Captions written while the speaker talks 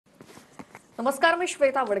नमस्कार, मी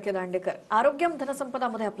श्वेता वडके-दांडेकर. आरोग्यम धनसंपदा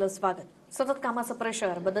मध्ये आपलं स्वागत. सतत कामाचं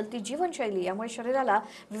प्रेशर, बदलती जीवनशैली यामुळे शरीराला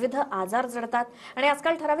विविध आजार जडतात आणि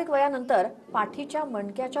आजकाल ठराविक वयानंतर पाठीच्या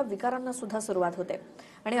मणक्याच्या विकारांना सुद्धा सुरुवात होते.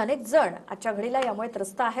 आणि अनेक जण आजच्या घडीला यामुळे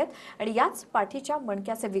त्रस्त आहेत आणि याच पाठीच्या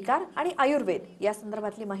मणक्याचे विकार आणि आयुर्वेद या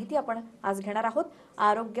संदर्भातली माहिती आपण आज घेणार आहोत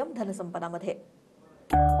आरोग्यम धनसंपदा मध्ये.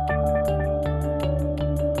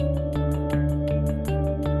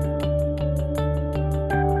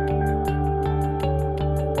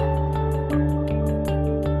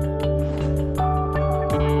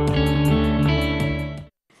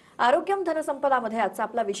 आरोग्यम धनसंपदामध्ये आजचा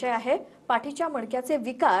आपला विषय आहे पाठीच्या मणक्याचे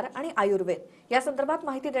विकार आणि आयुर्वेद. या संदर्भात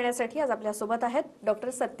माहिती देण्यासाठी आज आपल्या सोबत आहेत डॉक्टर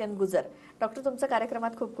सत्यन गुजर. डॉक्टर, तुमचं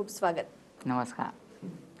कार्यक्रमात खूप खूप स्वागत. नमस्कार.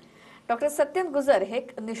 डॉक्टर सत्यन गुजर हे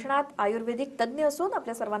एक निष्णात आयुर्वेदिक तज्ञ असून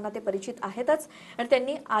आपल्या सर्वांना ते परिचित आहेतच आणि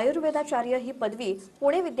त्यांनी आयुर्वेदाचार्य ही पदवी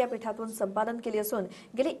पुणे विद्यापीठातून संपादन केली असून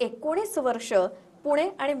गेली 19 वर्ष पुणे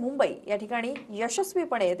आणि मुंबई या ठिकाणी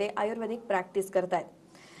यशस्वीपणे ते आयुर्वेदिक प्रॅक्टिस करतात.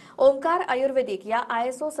 ओंकार आयुर्वेदिक या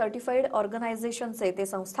ISO सर्टिफाईड ऑर्गनायझेशनचे ते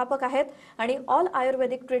संस्थापक आहेत आणि ऑल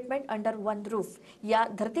आयुर्वेदिक ट्रीटमेंट अंडर वन रूफ या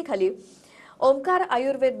धर्तीखाली ओंकार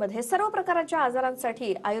आयुर्वेदमध्ये सर्व प्रकारच्या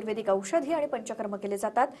आजारांसाठी आयुर्वेदिक औषधी आणि पंचकर्म केले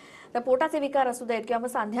जातात. तर पोटाचे विकार असू देत किंवा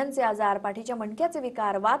सांध्यांचे आजार, पाठीच्या मणक्याचे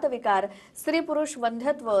विकार, वातविकार, स्त्री पुरुष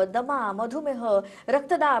वंध्यत्व, दमा, मधुमेह,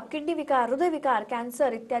 रक्तदाब, किडनी विकार, हृदयविकार,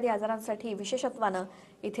 कॅन्सर इत्यादी आजारांसाठी विशेषत्वानं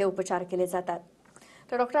इथे उपचार केले जातात.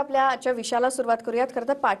 तर डॉक्टर, आपल्या आजच्या विषयाला सुरुवात करूयात. खरं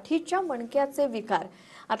तर पाठीच्या मणक्याचे विकार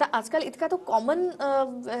आता आजकाल इतका तो कॉमन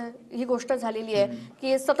ही गोष्ट झालेली आहे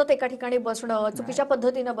की सतत एका ठिकाणी बसणं, चुकीच्या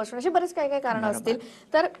पद्धतीने बसणं, असे बरेच काही काही कारण असतील.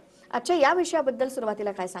 तर आजच्या या विषयाबद्दल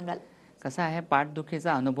सुरुवातीला काय सांगाल? कसं आहे,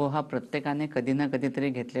 पाठदुखीचा अनुभव हा प्रत्येकाने कधी ना कधीतरी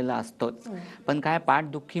घेतलेला असतोच. पण काय,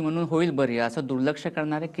 पाठदुखी म्हणून होईल बरी असं दुर्लक्ष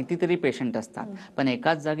करणारे कितीतरी पेशंट असतात. पण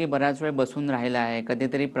एकाच जागी बराच वेळ बसून राहिला आहे,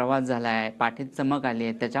 कधीतरी प्रवास झाला आहे, पाठीत चमक आली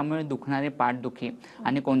आहे, त्याच्यामुळे दुखणारे पाठदुखी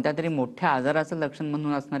आणि कोणत्या तरी मोठ्या आजाराचं लक्षण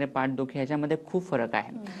म्हणून असणारे पाठदुखी ह्याच्यामध्ये खूप फरक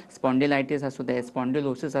आहे. स्पॉन्डिलायटिस असू देत,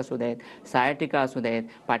 स्पॉन्डिलोसिस असू देत, सायाटिका असू देत,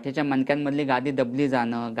 पाठीच्या मणक्यांमधली गादी दबली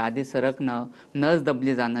जाणं, गादी सरकणं, नस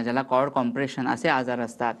दबली जाणं, ज्याला कॉर्ड कॉम्प्रेशन असे आजार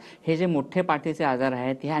असतात. हे जे मोठे पाठीचे आजार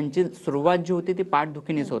आहेत ह्यांची सुरुवात जी होती ती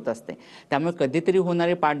पाठदुखीनेच होत असते. त्यामुळे कधीतरी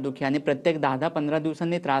होणारी पाठदुखी आणि प्रत्येक 10-15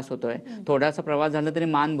 दिवसांनी त्रास होतोय. थोडासा प्रवास झाला तरी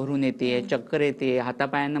मान भरून येते, चक्कर येते,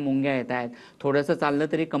 हातापायांना मुंग्या येत आहेत, थोडंसं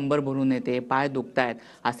चाललं तरी कंबर भरून येते, पाय दुखतायत,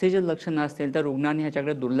 असे जे लक्षणं असतील तर रुग्णांनी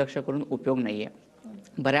ह्याच्याकडे दुर्लक्ष करून उपयोग नाहीये.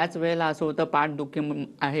 बऱ्याच वेळेला असं होतं, पाठदुखी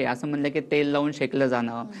आहे असं म्हणलं की तेल लावून शेकलं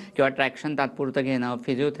जाणं किंवा ट्रॅक्शन तात्पुरतं घेणं,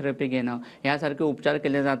 फिजिओथेरपी घेणं यासारखे उपचार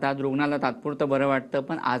केले जातात. रुग्णाला तात्पुरतं बरं वाटतं,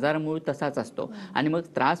 पण आजार मूळ तसाच असतो आणि मग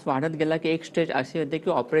त्रास वाढत गेला की एक स्टेज अशी होते की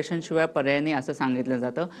ऑपरेशन शिवाय पर्याय नाही असं सांगितलं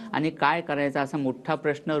जातं आणि काय करायचं असा मोठा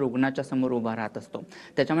प्रश्न रुग्णाच्या समोर उभा राहत असतो.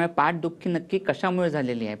 त्याच्यामुळे पाठदुखी नक्की कशामुळे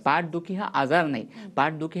झालेली आहे? पाठदुखी हा आजार नाही,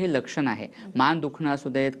 पाठदुखी हे लक्षण आहे. मान दुखणं असू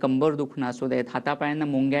देत, कंबर दुखणं असू देत, हातापायांना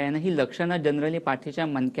मुंग्या येणं ही लक्षणं जनरली पाठीच्या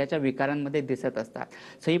मणक्याच्या विकारांमध्ये दिसत असतात.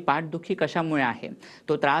 सो ही पाठदुखी कशामुळे आहे,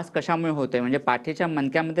 तो त्रास कशामुळे होतोय, म्हणजे पाठीच्या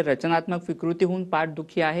मणक्यामध्ये रचनात्मक विकृती होऊन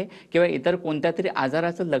पाठदुखी आहे किंवा इतर कोणत्या तरी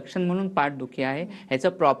आजाराचं लक्षण म्हणून पाठदुखी आहे, ह्याचं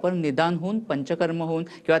प्रॉपर निदान होऊन, पंचकर्म होऊन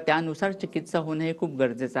किंवा त्यानुसार चिकित्सा होणे हे खूप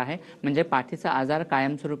गरजेचं आहे. म्हणजे पाठीचा आजार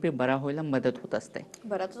कायमस्वरूपी बरा व्हायला मदत होत असते.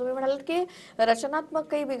 बरं, तुम्ही म्हणालात की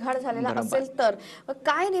रचनात्मक काही बिघाड झालेला असेल तर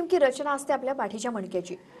काय नेमकी रचना असते आपल्या पाठीच्या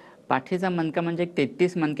मणक्याची? पाठीचा मणका म्हणजे एक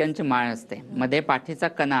 33 मणक्यांची माळ असते. मध्ये पाठीचा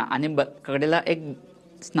कणा आणि कडेला एक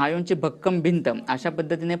स्नायूंची भक्कम भिंत अशा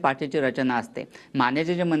पद्धतीने पाठीची रचना असते.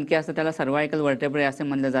 मानेचे जे मणके असतात त्याला सर्वायकल वर्टेब्रे असं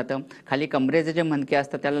म्हणलं जातं. खाली कमरेचे जे मणके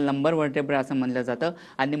असतात त्याला लंबर वर्टेब्रे असं म्हणलं जातं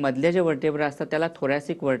आणि मधले जे वर्टेब्रे असतात त्याला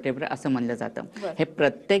थोरॅसिक वर्टेब्रे असं म्हणलं जातं. हे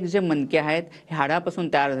प्रत्येक जे मणके आहेत हे हाडापासून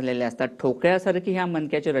तयार झालेले असतात. ठोकळ्यासारखी ह्या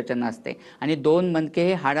मणक्याची रचना असते आणि दोन मणके हे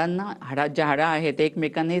जे हाडं आहेत ते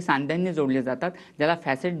एकमेकांना सांध्यांनी जोडले जातात, ज्याला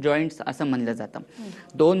फॅसेट जॉईंट्स असं म्हणलं जातं.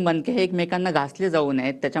 दोन मणके हे एकमेकांना घासले जाऊ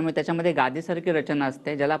नयेत, त्याच्यामुळे त्याच्यामध्ये गादीसारखी रचना असते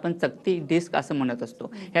ज्याला आपण चकती डिस्क असं म्हणत असतो.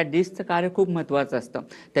 या डिस्कचं कार्य खूप महत्त्वाचं असतं.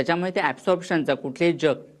 त्याच्यामुळे ते ॲब्सॉर्प्शनचं कुठलेही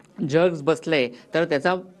जर्ग्स बसले तर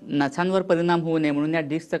त्याचा नसांवर परिणाम होऊ नये म्हणून या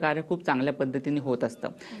डिस्कचं कार्य खूप चांगल्या पद्धतीने होत असतं.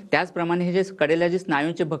 त्याचप्रमाणे हे जे कडेला जी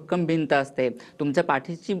स्नायूंची भक्कम भिंत असते, तुमच्या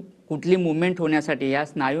पाठीची कुठली मुवमेंट होण्यासाठी या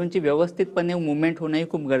स्नायूंची व्यवस्थितपणे मुवमेंट होणंही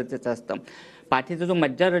खूप गरजेचं असतं. पाठीचा जो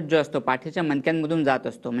मज्जारज्जू असतो पाठीच्या मणक्यांमधून जात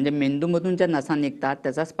असतो, म्हणजे मेंदूमधून ज्या नसा निघतात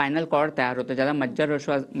त्याचा स्पायनल कॉर्ड तयार होतो, ज्याला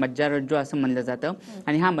मज्जारज्जू असं म्हणलं जातं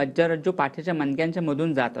आणि हा मज्जारज्जू पाठीच्या मणक्यांच्या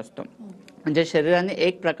मधून जात असतो. म्हणजे शरीराने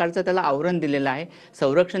एक प्रकारचं त्याला आवरण दिलेलं आहे,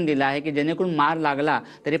 संरक्षण दिलं आहे की जेणेकरून मार लागला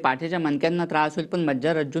तरी पाठीच्या मणक्यांना त्रास होईल पण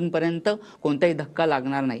मज्जारज्जूंपर्यंत कोणताही धक्का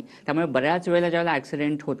लागणार नाही. त्यामुळे बऱ्याच वेळेला ज्यावेळेला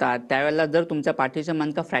ॲक्सिडेंट होतात त्यावेळेला जर तुमच्या पाठीचा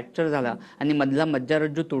मणका फ्रॅक्चर झाला आणि मधला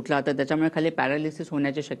मज्जारज्जू तुटला तर त्याच्यामुळे खाली पॅरालिसिस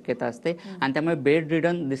होण्याची शक्यता असते आणि त्यामुळे बेड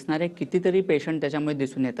रिडन दिसणारे कितीतरी पेशंट त्याच्यामुळे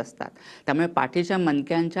दिसून येत असतात. त्यामुळे पाठीच्या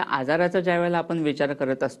मणक्यांच्या आजाराचा ज्यावेळेला आपण विचार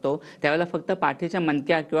करत असतो त्यावेळेला फक्त पाठीच्या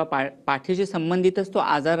मणक्या किंवा पाठीशी संबंधितच तो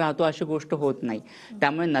आजार राहतो अशी गोष्ट होत नाही.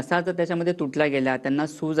 त्यामुळे नसा जर त्याच्यामध्ये तुटला गेला, त्यांना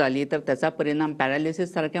सूज आली तर त्याचा परिणाम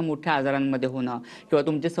पॅरालिसिस सारख्या मोठ्या आजारांमध्ये होणं किंवा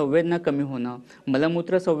तुमची संवेदना कमी होणं,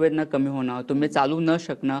 मलमूत्र संवेदना कमी होणं, तुम्ही चालू न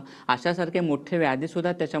शकणं अशासारखे मोठे व्याधी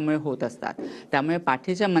सुद्धा त्याच्यामुळे होत असतात. त्यामुळे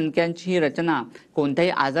पाठीच्या मणक्यांची ही रचना कोणताही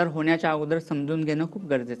आजार होण्याच्या अगोदर समजून घेणं खूप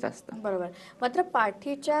गरजेचं असतं. बरोबर. मात्र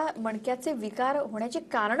पाठीच्या मणक्याचे विकार होण्याची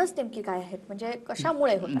कारणच नेमकी काय आहेत, म्हणजे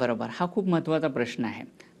कशामुळे होतात? बरोबर, हा खूप महत्त्वाचा प्रश्न आहे.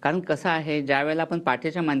 कारण कसं आहे, ज्यावेळेला आपण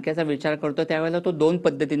पाठीच्या मणक्याचा विचार करतो त्यावेळेला तो 2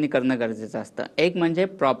 पद्धतीने करणं गरजेचं असतं. एक म्हणजे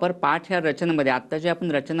प्रॉपर पाठ ह्या रचनेमध्ये आता जी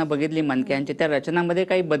आपण रचना बघितली मणक्यांची त्या रचनामध्ये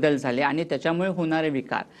काही बदल झाले आणि त्याच्यामुळे होणारे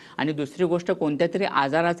विकार, आणि दुसरी गोष्ट कोणत्या तरी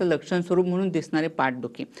आजाराचं लक्षण स्वरूप म्हणून दिसणारे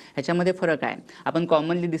पाठदुखी, ह्याच्यामध्ये फरक आहे. आपण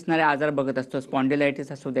कॉमनली दिसणारे आजार बघत असतो,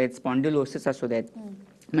 स्पॉन्डिलायटिस असू देत, स्पॉन्डिलोसिस असू देत,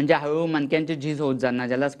 म्हणजे हळूहळू मणक्यांची झीज होत जाणं,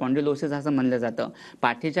 ज्याला स्पॉन्डिलोसिस असं म्हणलं जातं.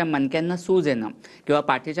 पाठीच्या मणक्यांना सूज येणं किंवा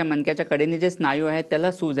पाठीच्या मणक्याच्या कडेने जे स्नायू आहेत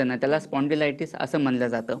त्याला सूज येणं, त्याला स्पॉन्डिलायटिस असं म्हणलं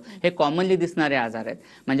जातं. हे कॉमनली दिसणारे आजार आहेत.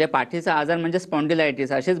 म्हणजे पाठीचा आजार म्हणजे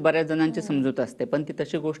स्पॉन्डिलायटिस अशीच बऱ्याच जणांची समजूत असते, पण ती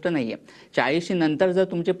तशी गोष्ट नाहीये. 40 नंतर जर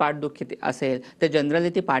तुमची पाठदुखी असेल तर जनरली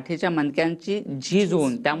ती पाठीच्या मणक्यांची झीज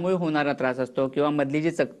होऊन त्यामुळे होणारा त्रास असतो किंवा मधली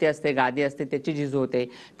जी चकती असते, गादी असते त्याची झीज होते,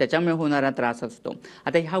 त्याच्यामुळे होणारा त्रास असतो.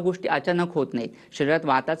 आता ह्या गोष्टी अचानक होत नाहीत. शरीरात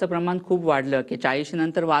वाताचं प्रमाण खूप वाढलं की 40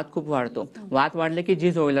 नंतर वात खूप वाढतो. वात वाढले की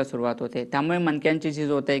झीज व्हायला सुरुवात होते, त्यामुळे मणक्यांची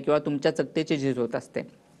झीज होते किंवा तुमच्या चकतीची झीज होत असते.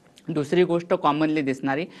 दुसरी गोष्ट कॉमनली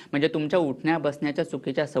दिसणारी म्हणजे तुमच्या उठण्या बसण्याच्या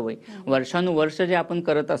चुकीच्या सवयी. वर्षानुवर्ष जे आपण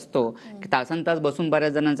करत असतो, तासनतास बसून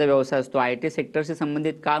बऱ्याच जणांचा व्यवसाय असतो, IT सेक्टरशी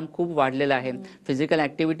संबंधित काम खूप वाढलेलं आहे, फिजिकल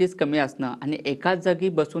ॲक्टिव्हिटीज कमी असणं आणि एकाच जागी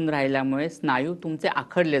बसून राहिल्यामुळे स्नायू तुमचे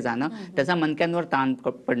आखडले जाणं, त्याचा मणक्यांवर ताण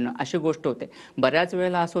पडणं अशी गोष्ट होते. बऱ्याच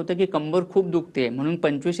वेळेला असं होतं की कंबर खूप दुखते म्हणून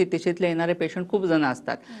 25-30 येणारे पेशंट खूप जण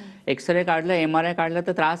असतात. एक्सरे काढलं, MRI काढलं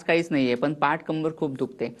तर त्रास काहीच नाहीये, पण पाठ कंबर खूप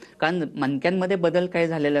दुखते. कारण मणक्यांमध्ये बदल काही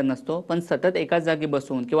झालेला नसतो, पण सतत एकाच जागी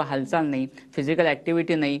बसून किंवा हालचाल नाही, फिजिकल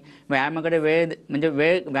ॲक्टिव्हिटी नाही, व्यायामाकडे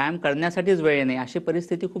व्यायाम करण्यासाठीच वेळ नाही अशी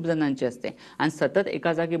परिस्थिती खूप जणांची असते. आणि सतत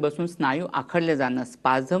एका जागी बसून स्नायू आखडले जाणं,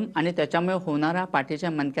 स्पाझम आणि त्याच्यामुळे होणारा पाठीच्या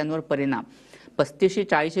मणक्यांवर परिणाम.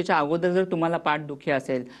 35-40च्या अगोदर जर तुम्हाला पाठदुखी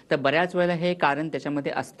असेल तर बऱ्याच वेळेला हे कारण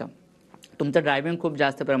त्याच्यामध्ये असतं. तुमचं ड्रायव्हिंग खूप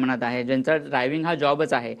जास्त प्रमाणात आहे, ज्यांचा ड्रायव्हिंग हा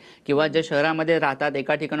जॉबच आहे किंवा जे शहरामध्ये राहतात,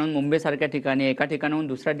 एका ठिकाणाहून मुंबईसारख्या ठिकाणी एका ठिकाणाहून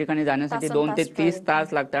दुसऱ्या ठिकाणी जाण्यासाठी 2 ते 30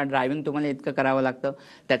 तास लागतात, ड्रायव्हिंग तुम्हाला इतकं करावं लागतं,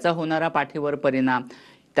 त्याचा होणारा पाठीवर परिणाम.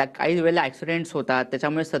 त्या काही वेळेला ॲक्सिडेंट्स होतात,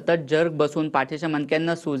 त्याच्यामुळे सतत जर्क बसून पाठीच्या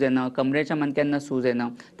मणक्यांना सूज येणं, कमरेच्या मणक्यांना सूज येणं,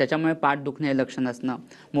 त्याच्यामुळे पाठ दुखणे हे लक्षण असणं.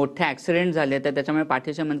 मोठे ॲक्सिडेंट झाले तर त्याच्यामुळे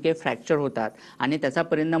पाठीचे मणके फ्रॅक्चर होतात आणि त्याचा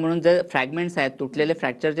परिणाम म्हणून जे फ्रॅगमेंट्स आहेत, तुटलेले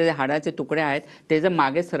फ्रॅक्चरचे जे हाडाचे तुकडे आहेत ते जर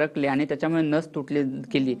मागे सरकले आणि त्याच्यामुळे नस तुटली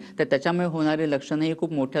गेली तर त्याच्यामुळे होणारी लक्षणं ही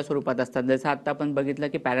खूप मोठ्या स्वरूपात असतात. जसं आता आपण बघितलं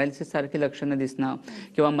की पॅरालिसिस सारखी लक्षणं दिसणं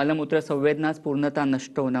किंवा मलमूत्र संवेदनाच पूर्णतः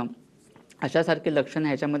नष्ट होणं, अशासारखे लक्षण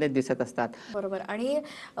ह्याच्यामध्ये दिसत असतात. बरोबर. आणि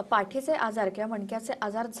पाठीचे आजार किंवा मणक्याचे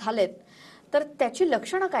आजार झालेत तर त्याची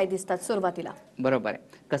लक्षणं काय दिसतात सुरुवातीला? बरोबर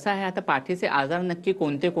आहे. कसं आहे, आता पाठीचे आजार नक्की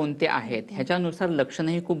कोणते कोणते आहेत ह्याच्यानुसार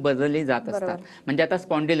लक्षणंही खूप बदलली जात असतात. म्हणजे आता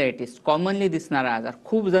स्पॉन्डिलायटिस कॉमनली दिसणारा आजार,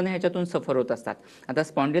 खूप जण ह्याच्यातून सफर होत असतात. आता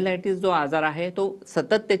स्पॉन्डिलायटिस जो आजार आहे तो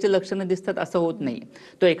सतत त्याची लक्षणं दिसतात असं होत नाही.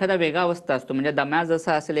 तो एखादा वेगळा अवस्था असतो. म्हणजे दम्या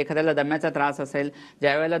जसा असेल, एखाद्याला दम्याचा त्रास असेल,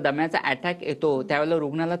 ज्यावेळेला दम्याचा अटॅक येतो त्यावेळेला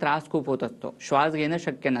रुग्णाला त्रास खूप होत असतो, श्वास घेणं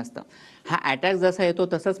शक्य नसतं. हा अटॅक जसा येतो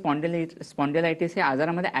तसंच स्पॉन्डिलायटिस या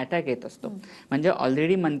आजारामध्ये अटॅक येत असतो. म्हणजे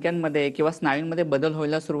ऑलरेडी मणक्यांमध्ये किंवा स्नायूंमध्ये बदल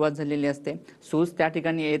व्हायला सुरुवात झालेली असते, सूज त्या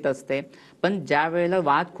ठिकाणी येत असते, पण ज्या वेळेला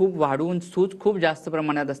वात खूप वाढून सूज खूप जास्त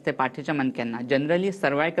प्रमाणात असते पाठीच्या मणक्यांना, जनरली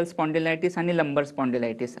सर्वायकल स्पॉन्डिलायटिस आणि लंबर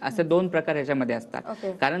स्पॉन्डिलायटिस असे 2 प्रकार ह्याच्यामध्ये असतात.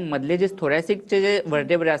 कारण मधले जे थोरॅसिकचे जे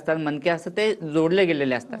व्हर्टेब्रे असतात, मणके असतात, ते जोडले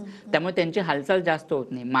गेलेले असतात, त्यामुळे त्यांची हालचाल जास्त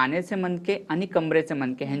होत नाही. मानेचे मणके आणि कमरेचे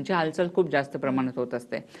मणके ह्यांची हालचाल खूप जास्त प्रमाणात होत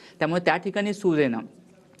असते, त्यामुळे त्या ठिकाणी सूज येणं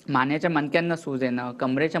मानेच्या मणक्यांना सूज येणं,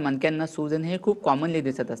 कमरेच्या मणक्यांना सूज येणं हे खूप कॉमनली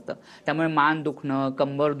दिसत असतं. त्यामुळे मान दुखणं,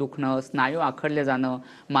 कंबर दुखणं, स्नायू आखडले जाणं,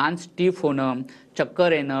 मान स्टीफ होणं,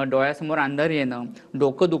 चक्कर येणं, डोळ्यासमोर अंधारी येणं,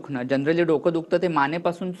 डोकं दुखणं. जनरली डोकं दुखतं ते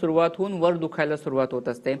मानेपासून सुरुवात होऊन वर दुखायला सुरुवात होत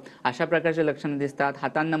असते. अशा प्रकारचे लक्षणं दिसतात.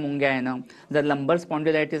 हातांना मुंग्या येणं. जर लंबर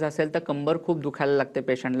स्पॉन्डिलायटिस असेल तर कंबर खूप दुखायला लागते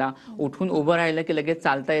पेशंटला. उठून उभं राहिलं की लगेच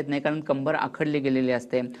चालता येत नाही, कारण कंबर आखडली गेलेली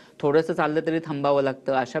असते. थोडंसं चाललं तरी थांबावं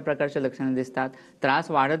लागतं. अशा प्रकारचे लक्षणं दिसतात.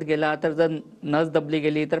 त्रास वाढत गेला तर जर नस दबली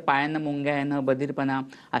गेली तर पायांना मुंग्या येणं, बधीरपणा,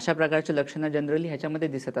 अशा प्रकारची लक्षणं जनरली ह्याच्यामध्ये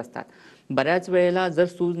दिसत असतात. बऱ्याच वेळेला जर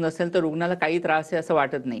सूज नसेल तर रुग्णाला काही त्रास आहे असं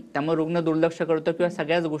वाटत नाही. त्यामुळे रुग्ण दुर्लक्ष करतो किंवा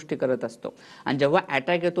सगळ्याच गोष्टी करत असतो. आणि जेव्हा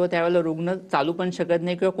अटॅक येतो त्यावेळेला रुग्ण चालू पण शकत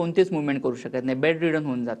नाही किंवा कोणतीच मुवमेंट करू शकत नाही, बेड रिडन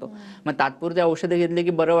होऊन जातो. मग तात्पुरते औषधं घेतले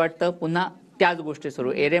की बरं वाटतं, पुन्हा त्याच गोष्टी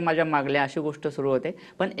सुरू, एरे माझ्या मागल्या, अशी गोष्ट सुरू होते.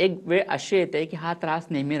 पण एक वेळ अशी येते की हा त्रास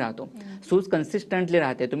नेहमी राहतो, सूज कन्सिस्टंटली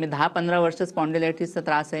राहते. तुम्ही 10-15 वर्ष स्पॉन्डिलायटिसचा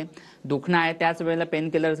त्रास आहे, दुखणं आहे, त्याच वेळेला पेन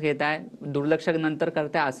किलर्स घेताय, दुर्लक्ष नंतर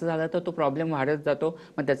करताय, असं झालं तर तो प्रॉब्लेम वाढत जातो.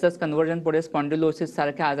 मग त्याचंच कन्व्हर्जन पुढे स्पॉन्डिलोसिस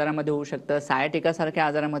सारख्या आजारामध्ये होऊ शकतं, सायटिका सारख्या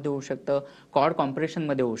आजारामध्ये होऊ शकतं, कॉर्ड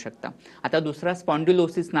कॉम्प्रेशनमध्ये होऊ शकतं. आता दुसरा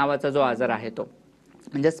स्पॉन्डिलोसिस नावाचा जो आजार आहे तो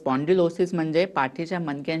म्हणजे स्पॉन्डिलोसिस म्हणजे पाठीच्या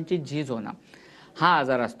मणक्यांची झीज होणं, हा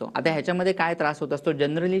आजार असतो. आता ह्याच्यामध्ये काय त्रास होत असतो,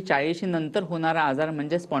 जनरली 40 नंतर होणारा आजार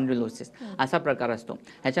म्हणजे स्पॉन्डिलोसिस असा प्रकार असतो.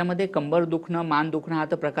 ह्याच्यामध्ये कंबर दुखणं, मान दुखणं हा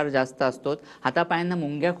तर प्रकार जास्त असतो. हातापायांना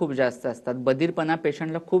मुंग्या खूप जास्त असतात, बधीरपणा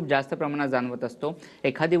पेशंटला खूप जास्त प्रमाणात जाणवत असतो.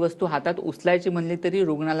 एखादी वस्तू हातात उचलायची म्हणली तरी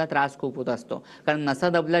रुग्णाला त्रास खूप होत असतो, कारण नसा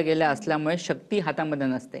दबल्या गेल्या असल्यामुळे शक्ती हातामध्ये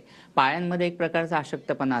नसते. पायांमध्ये एक प्रकारचा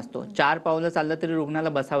अशक्तपणा असतो. 4 पावलं चाललं तरी रुग्णाला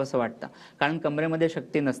बसावंसं वाटतं, कारण कमरेमध्ये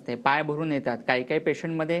शक्ती नसते, पाय भरून येतात. काही काही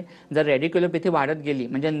पेशंटमध्ये जर रेडिक्युलोपॅथी वाढत गेली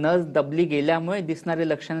म्हणजे नस दबली गेल्यामुळे दिसणारे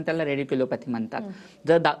लक्षणं त्याला रेडिक्युलोपॅथी म्हणतात.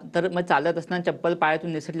 तर मग चालत असताना चप्पल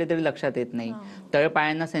पायातून निसटली तरी लक्षात येत नाही,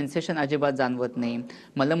 तळपायांना सेन्सेशन अजिबात जाणवत नाही,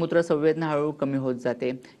 मलमूत्र संवेदना हळूहळू कमी होत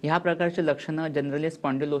जाते. ह्या प्रकारची लक्षणं जनरली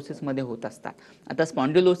स्पॉन्डिलोसिसमध्ये होत असतात. आता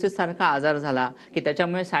स्पॉन्डिलोसिस सारखा आजार झाला की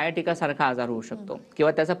त्याच्यामुळे सायटिका सारखा आजार होऊ शकतो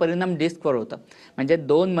किंवा त्याचा परिणाम डिस्कवर होतं. म्हणजे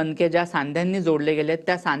 2 मणके ज्या सांध्यांनी जोडले गेले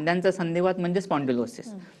त्या सांध्यांचा संधिवात म्हणजे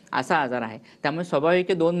स्पॉन्डिलोसिस असा आजार आहे. त्यामुळे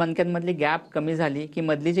स्वाभाविक 2 मणक्यांमधली गॅप कमी झाली की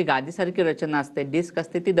मधली जी गादीसारखी रचना असते, डिस्क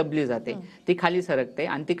असते, ती दबली जाते, ती खाली सरकते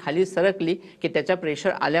आणि ती खाली सरकली की त्याच्या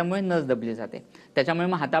प्रेशर आल्यामुळे नस दबली जाते. त्याच्यामुळे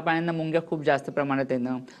मग हातापायांना मुंग्या खूप जास्त प्रमाणात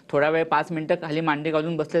येणं, थोडा वेळ 5 मिनिटं खाली मांडी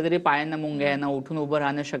घालून बसले तरी पायांना मुंग्या येणं, उठून उभं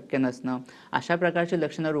राहणं शक्य नसणं, अशा प्रकारची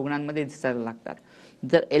लक्षणं रुग्णांमध्ये दिसायला लागतात.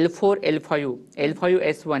 जर L4, L5, L5,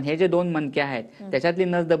 S1 हे जे 2 मणके आहेत त्याच्यातली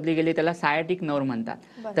नस दबली गेली त्याला सायटिक नर्व्ह म्हणतात.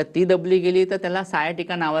 तर ती दबली गेली तर त्याला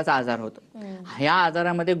सायटिका नावाचा आजार होतो. ह्या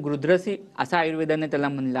आजारामध्ये गृध्रसी असं आयुर्वेदाने त्याला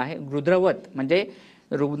म्हणलं आहे. गृध्रवत म्हणजे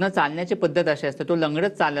रुग्ण चालण्याची पद्धत अशी असते, तो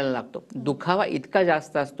लंगडत चालायला लागतो. दुखावा इतका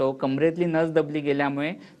जास्त असतो, कमरेतली नस दबली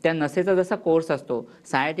गेल्यामुळे त्या नसेचा जसा कोर्स असतो,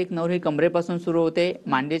 सायटिक नर्व्ह ही कमरेपासून सुरू होते,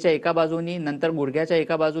 मांडीच्या एका बाजूनी, नंतर गुडघ्याच्या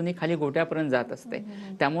एका बाजूनी खाली घोट्यापर्यंत जात असते.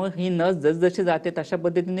 त्यामुळे ही नस जसजशी जाते तशा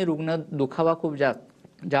पद्धतीने रुग्ण दुखावा खूप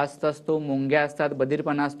जास्त असतो, मुंग्या असतात,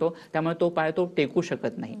 बधीरपणा असतो, त्यामुळे तो पाय तो टेकू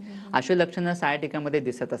शकत नाही. अशी लक्षणं सायटिकामध्ये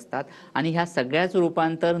दिसत असतात. आणि ह्या सगळ्याच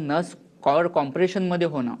रूपांतर नस कॉर्ड कॉम्प्रेशनमध्ये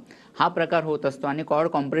होणं हा प्रकार होत असतो. आणि कॉर्ड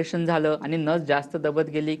कॉम्प्रेशन झालं आणि नस जास्त दबत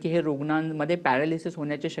गेली की हे रुग्णांमध्ये पॅरालिसिस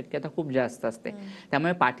होण्याची शक्यता खूप जास्त असते.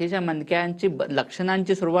 त्यामुळे पाठीच्या मणक्यांची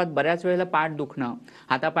लक्षणांची सुरुवात बऱ्याच वेळेला पाठ दुखणं,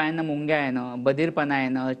 हातापायांना मुंग्या येणं, बधीरपणा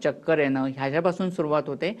येणं, चक्कर येणं ह्याच्यापासून सुरुवात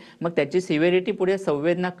होते. मग त्याची सिव्हिरिटी पुढे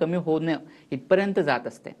संवेदना कमी होणं इथपर्यंत जात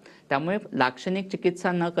असते. त्यामुळे लाक्षणिक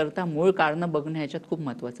चिकित्सा न करता मूळ कारण बघणं ह्याच्यात खूप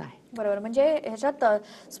महत्त्वाचं आहे. बरोबर, म्हणजे ह्याच्यात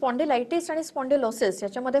स्पॉन्डिलायटिस आणि स्पॉन्डिलोसिस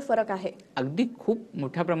याच्यामध्ये फरक आहे. अगदी खूप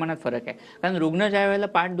मोठ्या प्रमाणात फरक आहे. कारण रुग्ण ज्या वेळेला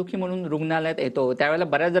पाठदुखी म्हणून रुग्णालयात येतो त्यावेळेला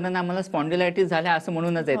बऱ्याच जणांना आम्हाला स्पॉन्डिलायटिस झाल्या असं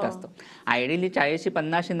म्हणूनच येत असतं. आयडियली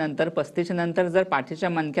 40-50 नंतर 35 नंतर जर पाठीच्या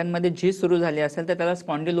मणक्यांमध्ये झीज सुरू झाली असेल तर त्याला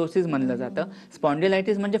स्पॉन्डिलोसिस म्हणलं जातं.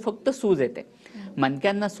 स्पॉन्डिलायटिस म्हणजे फक्त सूज येते,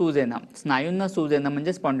 मणक्यांना सूज येणं, स्नायूंना सूज येणं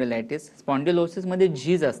म्हणजे स्पॉन्डिलायटिस. स्पॉन्डिलोसिस मध्ये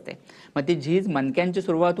झीज असते. मग ती झीज मणक्यांची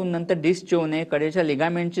सुरुवात होऊन नंतर डिस्कची होणे, कडेच्या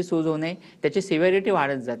लिगामेंटची सूज होणे, त्याची सिव्हिरिटी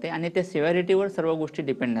वाढत जाते आणि त्या सिव्हिरिटीवर सर्व गोष्टी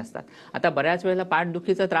डिपेंड असतात. आता बऱ्याच वेळेला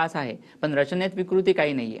पाठदुखीचा त्रास आहे पण रचनेत विकृती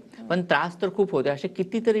काही नाहीये, पण त्रास तर खूप होते. असे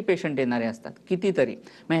कितीतरी पेशंट येणारे असतात, कितीतरी.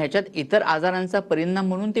 मग ह्याच्यात इतर आजारांचा परिणाम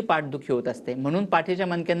म्हणून ती पाठदुखी होत असते, म्हणून पाठीच्या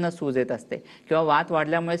मणक्यांना सूज येत असते किंवा वात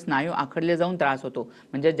वाढल्यामुळे स्नायू आखडले जाऊन त्रास होतो.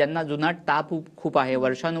 म्हणजे ज्यांना जुनाट ताप खूप आहे,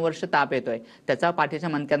 वर्षानुवर्ष ताप येतोय, त्याचा पाठीच्या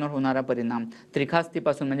मणक्यांवर होणारा परिणाम,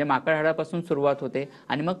 त्रिखास्तीपासून म्हणजे माकड हाडापासून सुरुवात होते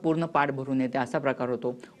आणि मग पूर्ण पाठ भरून येते, असा प्रकार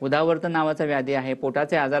होतो. उदावर्त नावाचा व्याधी आहे,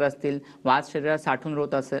 पोटाचे आजार असतील, वात शरीरात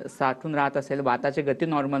साठून राहत असेल, वाताची गती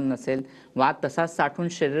नॉर्मल नसेल, वात तसाच साठून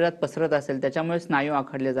शरीरात पसरत असेल, त्याच्यामुळे स्नायू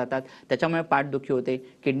आखडले जातात, त्याच्यामुळे पाठदुखी होते.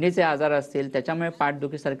 किडनीचे आजार असतील, त्याच्यामुळे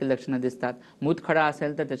पाठदुखीसारखी लक्षणं दिसतात. मूतखडा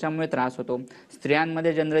असेल तर त्याच्यामुळे त्रास होतो.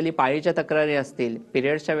 स्त्रियांमध्ये जनरली पाळीच्या तक्रारी असतील,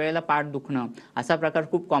 पिरियड्सच्या वेळेला पाठ दुखणं, असा प्रकार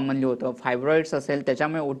खूप कॉमनली होतो. फायब्रॉइड्स असेल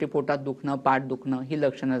त्याच्यामुळे ओटीपोटात दुखणं, पाठ दुखणं ही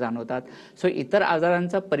लक्षणं जाणवतात. सो इतर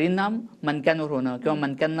आजारांचा परिणाम मणक्यांवर होणं किंवा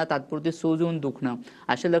मणक्यांना तात्पुरती सूज येऊन दुखणं,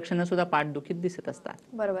 अशी लक्षणं सुद्धा पाठदुखीत दिसत असतात.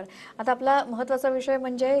 बरोबर. आता आपला महत्त्वाचा विषय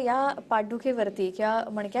म्हणजे या पाठदुखीवरती किंवा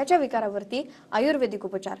मणक्याच्या विकारावरती आयुर्वेदिक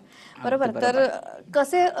उपचार. बरोबर. तर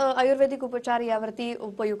कसे आयुर्वेदिक उपचार यावरती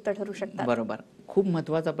उपयुक्त ठरू शकतात? बरोबर, खूप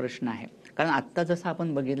महत्त्वाचा प्रश्न आहे. कारण आत्ता जसं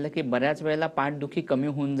आपण बघितलं की बऱ्याच वेळेला पाठदुखी कमी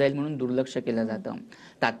होऊन जाईल म्हणून दुर्लक्ष केलं जातं.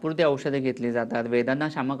 तात्पुरती औषधे घेतली जातात,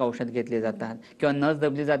 वेदनाशामक औषध घेतली जातात किंवा नस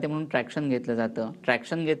दबली जाते म्हणून ट्रॅक्शन घेतलं जातं.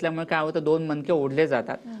 ट्रॅक्शन घेतल्यामुळे काय होतं, दोन मणके ओढले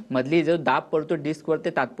जातात, मधली जो दाब पडतो डिस्कवर ते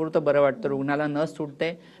तात्पुरतं बरं वाटतं, रुग्णाला नस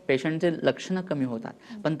सुटते, पेशंटचे लक्षणं कमी होतात.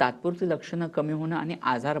 पण तात्पुरती लक्षणं कमी होणं आणि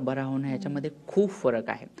आजार बरा होणं याच्यामध्ये खूप फरक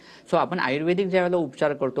आहे. सो आपण आयुर्वेदिक ज्यावेळेला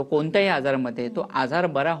उपचार करतो कोणत्याही आजारामध्ये, तो आजार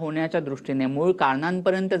बरा होण्याच्या दृष्टीने मूळ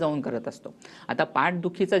कारणांपर्यंत जाऊन करत असतो. आता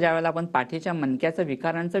पाठदुखीचा ज्यावेळेला आपण पाठीच्या मणक्याचा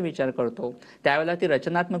विकारांचा विचार करतो त्यावेळेला ती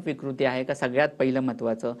रचनात्मक विकृती आहे का, सगळ्यात पहिलं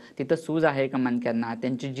महत्त्वाचं, तिथं सूज आहे का मणक्यांना,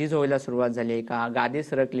 त्यांची झीज व्हायला सुरुवात झाली आहे का, गादी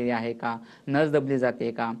सरकलेली आहे का, नस दबली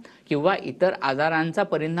जाते का, किंवा इतर आजारांचा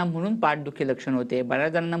परिणाम म्हणून पाठदुखी लक्षण होते.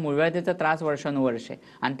 बऱ्याच जणांना मूळव्याधीचा त्रास वर्षानुवर्षे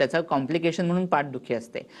आणि त्याचा कॉम्प्लिकेशन म्हणून पाठदुखी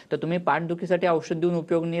असते. तर तुम्ही पाठदुखीसाठी औषध देऊन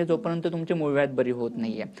उपयोग नाही जोपर्यंत तुमची मूळव्याध बरी होत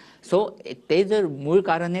नाहीये. सो ते जर मूळ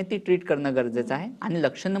कारण आहे ती ट्रीट करणं गरजेचं आहे आणि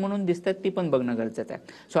लक्षणं म्हणून दिसतात ती पण बघणं गरजेचं आहे.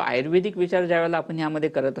 सो आयुर्वेदिक विचार ज्यावेळेला आपण यामध्ये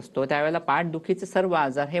करत असतो त्यावेळेला पाठदुखीचे सर्व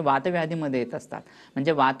आजार हे वातव्याधीमध्ये येत असतात.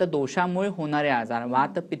 म्हणजे वात दोषामुळे होणारे आजार,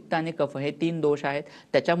 वात, पित्त आणि कफ हे 3 दोष आहेत,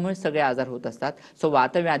 त्याच्यामुळे सगळे आजार होत असतात. सो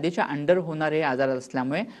वातव्याधीच्या अंडर होणारे आजार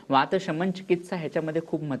असल्यामुळे वातशमन चिकित्सा ह्याच्यामध्ये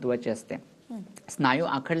खूप महत्त्वाची असते. स्नायू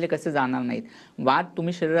आखडले कसे जाणार नाहीत, वात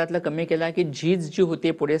तुम्ही शरीरातला कमी केला की झीज जी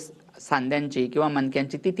होते पुढे सांध्यांची किंवा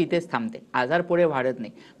मणक्यांची ती तिथेच थांबते, आजार पुढे वाढत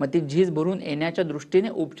नाही. मग ती झीज भरून येण्याच्या दृष्टीने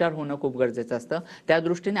उपचार होणं खूप गरजेचं असतं. त्या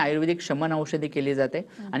दृष्टीने आयुर्वेदिक शमन औषधी केली जाते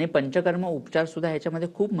आणि पंचकर्म उपचार सुद्धा ह्याच्यामध्ये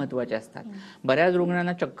खूप महत्त्वाचे असतात. बऱ्याच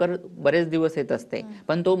रुग्णांना चक्कर बरेच दिवस येत असते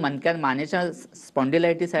पण तो मानेच्या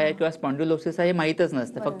स्पॉन्डिलायटिस आहे किंवा स्पॉन्डिलोसिस आहे हे माहीतच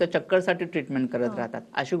नसतं, फक्त चक्करसाठी ट्रीटमेंट करत राहतात.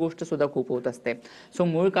 अशी गोष्ट सुद्धा खूप होत असते. सो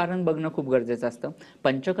मूळ कारण बघणं खूप गरजेचं असतं.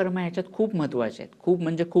 पंचकर्म ह्याच्यात खूप महत्त्वाचे आहेत, खूप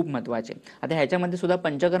म्हणजे खूप महत्त्वाचे. आता ह्याच्यामध्ये सुद्धा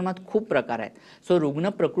पंचकर्मात खूप प्रकार आहेत. सो रुग्ण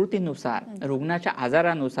प्रकृतीनुसार, रुग्णाच्या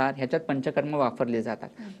आजारानुसार ह्याच्यात पंचकर्म वापरले जातात.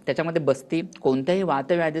 त्याच्यामध्ये बस्ती, कोणत्याही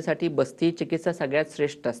वातव्याधीसाठी बस्ती चिकित्सा सगळ्यात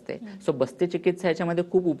श्रेष्ठ असते. सो बस्ती चिकित्सा ह्याच्यामध्ये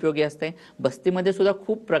खूप उपयोगी असते. बस्तीमध्ये सुद्धा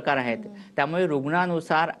खूप प्रकार आहेत, त्यामुळे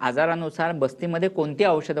रुग्णानुसार, आजारानुसार बस्तीमध्ये कोणती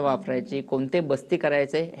औषधं वापरायची, कोणते बस्ती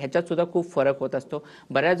करायचे ह्याच्यात सुद्धा खूप फरक होत असतो.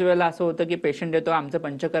 बऱ्याच वेळेला असं होतं की पेशंट येतो, आमचं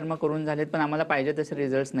पंचकर्म करून झालेत पण आम्हाला पाहिजे तसे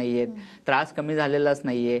रिझल्ट्स नाहीयेत, त्रास कमी झालेलाच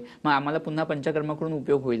नाहीये, मग आम्हाला पुन्हा पंचकर्म करून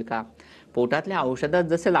उपयोग होईल का? पोटातल्या औषधात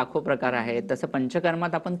जसे लाखो प्रकार आहेत तसं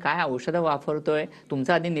पंचकर्मात आपण काय औषधं वापरतोय,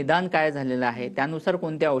 तुमचं आधी निदान काय झालेलं आहे, त्यानुसार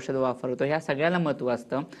कोणते औषधं वापरतोय ह्या सगळ्याला महत्त्व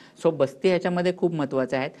असतं. सो बस्ती ह्याच्यामध्ये खूप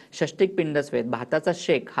महत्त्वाचे आहेत. षष्टिक पिंडस्वेद, भाताचा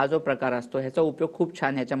शेक हा जो प्रकार असतो ह्याचा उपयोग खूप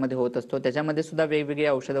छान ह्याच्यामध्ये होत असतो. त्याच्यामध्ये सुद्धा वेगवेगळी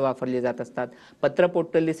औषधं वापरली जात असतात. पत्र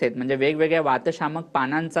पोट्टली सेट म्हणजे वेगवेगळ्या वातशामक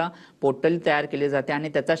पानांचा पोट्टली तयार केली जाते आणि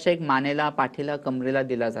त्याचा शेक मानेला, पाठीला, कमरेला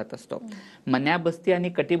दिला जात असतो. मन्याबस्ती आणि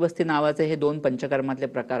कटिबस्ती नावाचे हे 2 पंचकर्मातले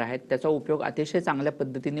प्रकार आहेत. त्याचा उपयोग अतिशय चांगल्या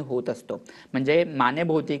पद्धतीने होत असतो. म्हणजे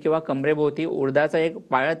मानेभोवती किंवा कमरेभोवती उडदाचा एक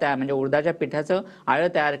पाळं तयार, म्हणजे उडदाच्या पिठाचं आळं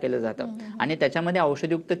तयार केलं जातं आणि त्याच्यामध्ये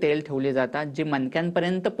औषधयुक्त तेल ठेवले जातात जे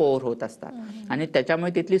मणक्यांपर्यंत पोर होत असतात आणि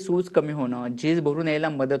त्याच्यामुळे तिथली सूज कमी होणं, झीज भरून यायला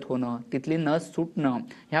मदत होणं, तिथली नस सुटणं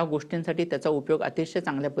ह्या गोष्टींसाठी त्याचा उपयोग अतिशय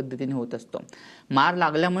चांगल्या पद्धतीने होत असतो. मार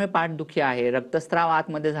लागल्यामुळे पाठदुखी आहे, रक्तस्राव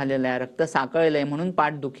आतमध्ये झालेला आहे, रक्त साकळलंय म्हणून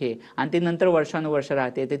पाठदुखी आहे आणि ती नंतर वर्षानुवर्ष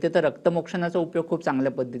राहते, तिथे तर रक्तमोक्षणाचा उपयोग खूप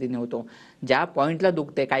चांगल्या पद्धतीने होतो. ज्या पॉइंटला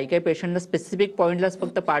दुखते, काही काही पेशंटला स्पेसिफिक पॉइंटलाच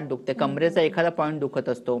फक्त पाठ दुखते, कमरेचा एखादा पॉइंट दुखत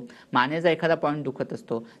असतो, मानेचा एखादा पॉइंट दुखत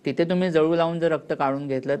असतो, तिथे तुम्ही जळू लावून जर रक्त काढून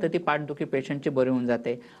घेतलं तर ती पाठदुखी पेशंटची बरी होऊन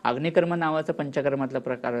जाते. अग्निकर्म नावाचा पंचकर्मातला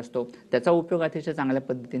प्रकार असतो, त्याचा उपयोग अतिशय चांगल्या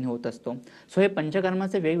पद्धतीने होत असतो. सो हे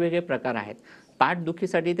पंचकर्माचे वेगवेगळे प्रकार आहेत.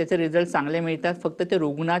 पाठदुखीसाठी त्याचे रिझल्ट चांगले मिळतात, फक्त ते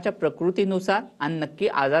रुग्णाच्या प्रकृतीनुसार आणि नक्की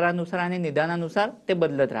आजारानुसार आणि निदानानुसार ते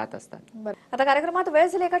बदलत राहत असतात. आता कार्यक्रमात वेळ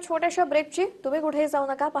झाली एका छोट्याशा ब्रेकची. तुम्ही कुठेही जाऊ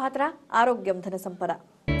नका, पाहत राहा आरोग्यम धनसंपदा.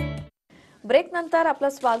 ब्रेक नंतर आपलं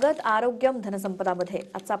स्वागत आरोग्यम धनसंपदामध्ये।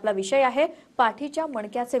 आजचा आपला विषय आहे पाठीच्या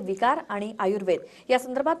मणक्याचे विकार आणि आयुर्वेद। या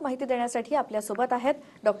संदर्भात माहिती देण्यासाठी आपल्या सोबत आहेत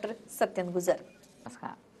डॉक्टर सत्यन गुजर।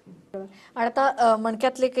 आता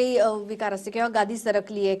मणक्यातले काही विकार असते किंवा गादी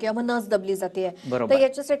सरकली आहे किंवा नस दबली जाते, तर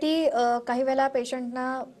याच्यासाठी काही वेळा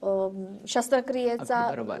पेशंटना शस्त्रक्रियेचा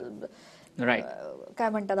काय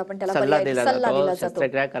म्हणतात आपण त्याला सल्ला दिला जातो,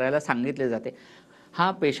 शस्त्रक्रिया करायला सांगितले जाते। हा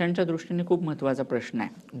पेशंटच्या दृष्टीने खूप महत्त्वाचा प्रश्न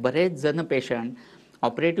आहे। बरेच जण पेशंट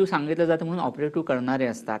ऑपरेटिव्ह सांगितलं जातं म्हणून ऑपरेटिव्ह करणारे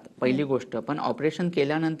असतात, पहिली गोष्ट। पण ऑपरेशन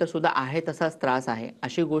केल्यानंतर सुद्धा आहे तसाच त्रास आहे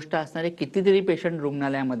अशी गोष्ट असणारे कितीतरी पेशंट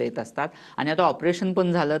रुग्णालयामध्ये येत असतात। आणि आता ऑपरेशन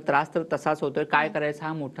पण झालं, त्रास तर तसाच होतोय, काय करायचं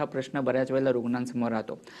हा मोठा प्रश्न बऱ्याच वेळेला रुग्णांसमोर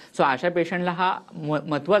राहतो। सो अशा पेशंटला हा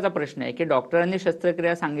महत्त्वाचा प्रश्न आहे की डॉक्टरांनी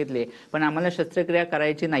शस्त्रक्रिया सांगितली पण आम्हाला शस्त्रक्रिया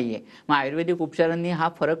करायची नाहीये, मग आयुर्वेदिक उपचारांनी हा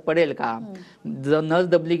फरक पडेल का? जर नस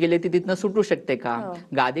दबली गेली ती तिथनं सुटू शकते का?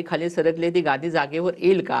 गादी खाली सरकली ती गादी जागेवर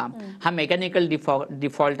येईल का? हा मेकॅनिकल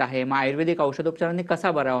डिफॉल्ट आहे, मग आयुर्वेदिक औषधोपचारांनी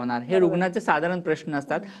कसा बरा होणार? हे रुग्णाचे साधारण प्रश्न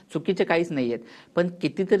असतात, चुकीचे काहीच नाहीयेत। पण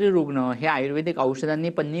कितीतरी रुग्ण हे आयुर्वेदिक औषधांनी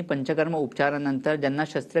पंचकर्म उपचारानंतर ज्यांना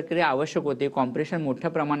शस्त्रक्रिया आवश्यक होती, कॉम्प्रेशन मोठ्या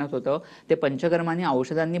प्रमाणात होतं, ते पंचकर्मांनी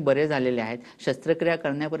औषधांनी बरे झालेले आहेत, शस्त्रक्रिया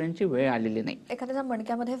करण्यापर्यंतची वेळ आलेली नाही। एखाद्याच्या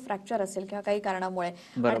मणक्यामध्ये फ्रॅक्चर असेल किंवा काही कारणामुळे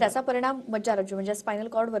आणि त्याचा परिणाम मज्जारज्जू म्हणजे स्पायनल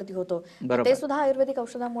कॉर्ड वरती होतो, ते सुद्धा आयुर्वेदिक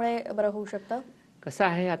औषधामुळे बरं होऊ शकतं। कसं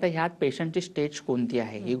आहे, आता ह्यात पेशंटची स्टेज कोणती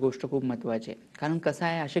आहे ही गोष्ट खूप महत्त्वाची आहे। कारण कसं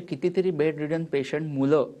आहे, असे कितीतरी बेड रिडन पेशंट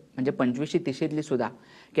मुलं म्हणजे 25शी 30शीतली सुद्धा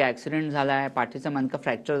की ॲक्सिडेंट झालाय, पाठीचा मणका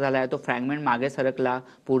फ्रॅक्चर झालाय, तो फ्रॅगमेंट मागे सरकला,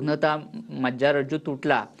 पूर्णतः मज्जारज्जू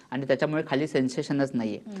तुटला आणि त्याच्यामुळे खाली सेन्सेशनच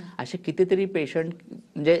नाहीये। असे कितीतरी पेशंट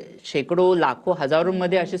म्हणजे शेकडो लाखो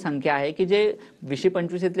हजारोंमध्ये अशी संख्या आहे की जे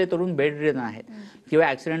 20-25तले तरुण बेड रिडन आहेत किंवा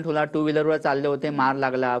ॲक्सिडेंट होला, टू व्हीलरवर चालले होते, मार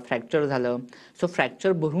लागला, फ्रॅक्चर झालं। सो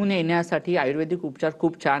फ्रॅक्चर भरून येण्यासाठी आयुर्वेदिक उपचार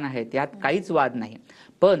खूप छान आहेत, यात काहीच वाद नाही।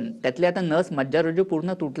 पण त्यातले आता नस मज्जारज्जू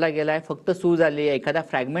पूर्ण तुटला गेलाय, फक्त सूज आली आहे, एखादा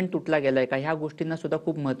फ्रॅगमेंट तुटला गेलाय का, ह्या गोष्टींना सुद्धा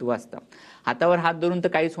खूप महत्त्व असतं। हातावर हात धरून तर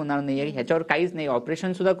काहीच होणार नाहीये, ह्याच्यावर काहीच नाही,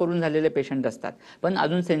 ऑपरेशन सुद्धा करून झालेले पेशंट असतात पण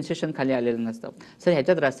अजून सेन्सेशन खाली आलेलं नसतं। सर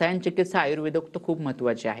ह्याच्यात रसायन चिकित्सा आयुर्वेदिक खूप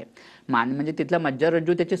महत्त्वाची आहे। म्हणजे तिथला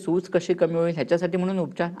मज्जारज्जू त्याची सूज कशी कमी होईल ह्याच्यासाठी म्हणून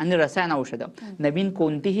उपचार आणि रसायन औषधं, नवीन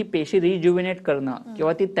कोणतीही पेशी रिज्युव्हिनेट करणं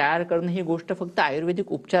किंवा ती तयार करणं ही गोष्ट फक्त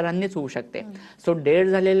आयुर्वेदिक उपचारांनीच होऊ शकते। सो डेड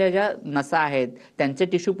झालेल्या ज्या नसा आहेत त्यांचे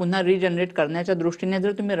टिश्यू पुन्हा रिजनरेट करण्याच्या दृष्टीने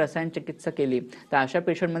जर तुम्ही रसायन चिकित्सा केली तर अशा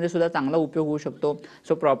पेशंटमध्ये सुद्धा चांगला उपयोग होऊ शकतो।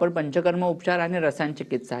 सो प्रॉपर पंचकर्म उपचार आणि रसायन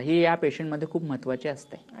चिकित्सा ही या पेशंटमध्ये खूप महत्त्वाची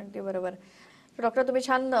असते। अगदी बरोबर डॉक्टर, तुम्ही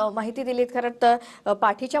छान माहिती दिलीत। खरं तर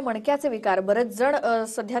पाठीच्या मणक्याचे विकार बरेच जण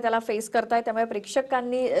सध्या त्याला फेस करतायत, त्यामुळे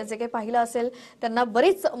प्रेक्षकांनी जे काही पाहिलं असेल त्यांना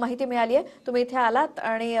बरीच माहिती मिळाली आहे। तुम्ही इथे आलात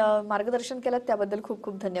आणि मार्गदर्शन केलं त्याबद्दल खूप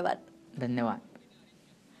खूप धन्यवाद। धन्यवाद।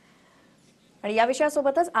 आणि या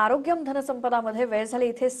विषयासोबतच आरोग्यम धनसंपदामध्ये वेळ झाली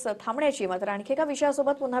इथेच थांबण्याची, मात्र आणखी एका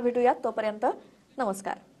विषयासोबत पुन्हा भेटूयात, तोपर्यंत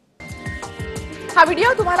नमस्कार। हा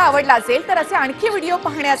व्हिडिओ तुम्हाला आवडला असेल तर असे आणखी व्हिडिओ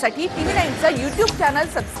पाहण्यासाठी TV9चं YouTube चॅनल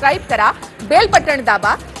सबस्क्राइब करा, बेल बटन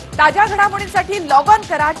दाबा। ताज्या घडामोडींसाठी लॉग ऑन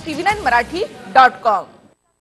करा TV9marathi.com।